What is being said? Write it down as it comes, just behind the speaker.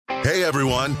Hey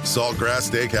everyone, Saltgrass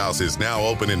Steakhouse is now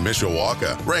open in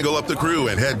Mishawaka. Wrangle up the crew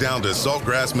and head down to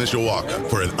Saltgrass Mishawaka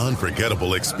for an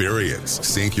unforgettable experience.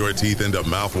 Sink your teeth into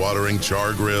mouth-watering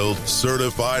char-grilled,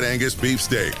 certified Angus beef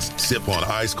steaks. Sip on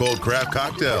ice-cold craft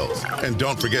cocktails. And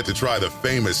don't forget to try the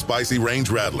famous spicy range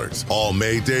rattlers, all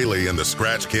made daily in the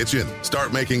Scratch Kitchen.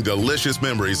 Start making delicious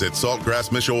memories at Saltgrass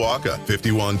Mishawaka,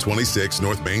 5126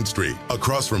 North Main Street,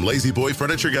 across from Lazy Boy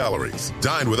Furniture Galleries.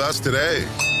 Dine with us today.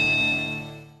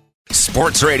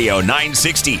 Sports Radio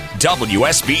 960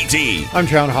 WSBT. I'm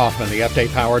John Hoffman. The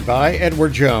update powered by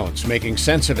Edward Jones. Making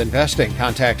sense of investing.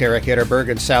 Contact Eric Itterberg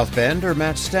in South Bend or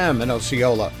Matt Stem in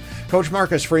Osceola. Coach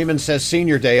Marcus Freeman says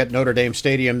Senior Day at Notre Dame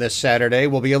Stadium this Saturday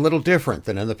will be a little different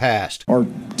than in the past. Our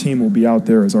team will be out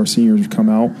there as our seniors come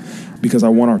out because I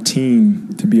want our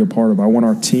team to be a part of it. I want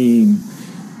our team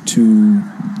to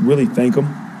really thank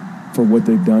them for what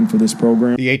they've done for this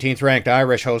program. The 18th-ranked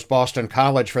Irish host Boston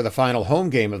College for the final home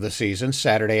game of the season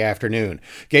Saturday afternoon.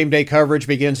 Game day coverage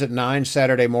begins at 9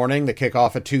 Saturday morning. The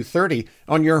kickoff at 2:30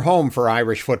 on your home for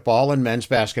Irish football and men's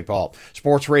basketball.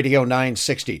 Sports Radio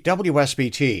 960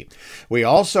 WSBT. We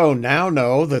also now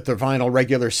know that the final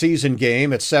regular season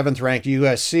game at 7th-ranked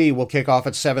USC will kick off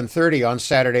at 7:30 on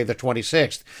Saturday the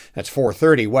 26th. That's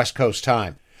 4:30 West Coast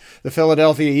time. The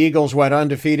Philadelphia Eagles went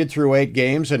undefeated through 8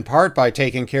 games, in part by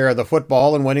taking care of the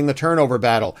football and winning the turnover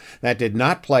battle. That did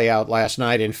not play out last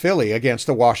night in Philly against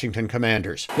the Washington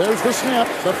Commanders. There's the snap,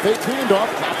 the fake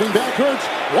handoff, dropping back Hurts,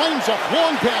 winds up,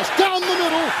 long pass, down the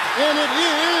middle, and it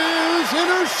is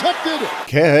intercepted.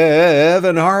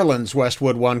 Kevin Harlan's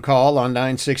Westwood One call on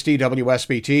 960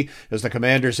 WSBT as the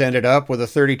Commanders ended up with a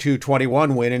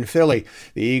 32-21 win in Philly.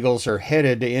 The Eagles are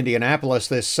headed to Indianapolis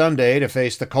this Sunday to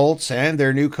face the Colts and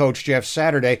their new coach Jeff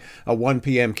Saturday, a 1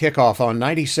 p.m. kickoff on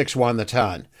 96.1 The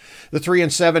Ton. The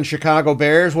 3-7 Chicago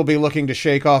Bears will be looking to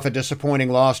shake off a disappointing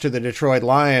loss to the Detroit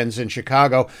Lions in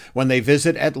Chicago when they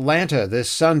visit Atlanta this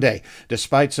Sunday.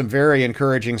 Despite some very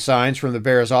encouraging signs from the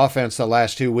Bears offense the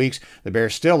last 2 weeks, the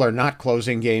Bears still are not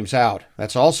closing games out.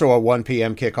 That's also a 1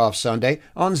 p.m. kickoff Sunday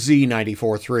on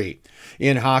Z94.3.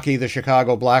 In hockey, the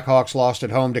Chicago Blackhawks lost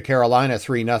at home to Carolina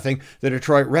 3-0. The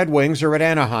Detroit Red Wings are at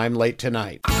Anaheim late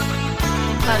tonight.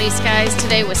 Cloudy skies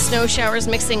today with snow showers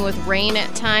mixing with rain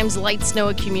at times. Light snow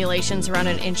accumulations around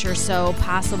an inch or so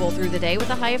possible through the day with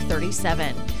a high of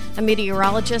 37. I'm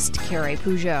meteorologist Carrie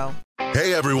Peugeot.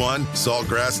 Hey everyone,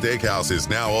 Saltgrass Steakhouse is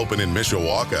now open in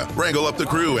Mishawaka. Wrangle up the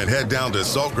crew and head down to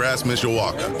Saltgrass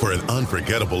Mishawaka for an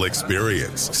unforgettable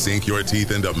experience. Sink your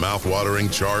teeth into mouth-watering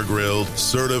char-grilled,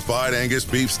 certified Angus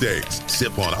beef steaks.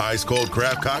 Sip on ice-cold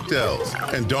craft cocktails.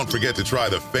 And don't forget to try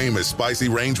the famous spicy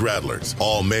range rattlers,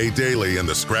 all made daily in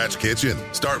the Scratch Kitchen.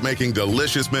 Start making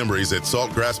delicious memories at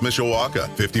Saltgrass Mishawaka,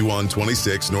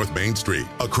 5126 North Main Street,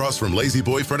 across from Lazy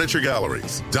Boy Furniture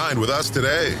Galleries. Dine with us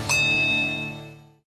today.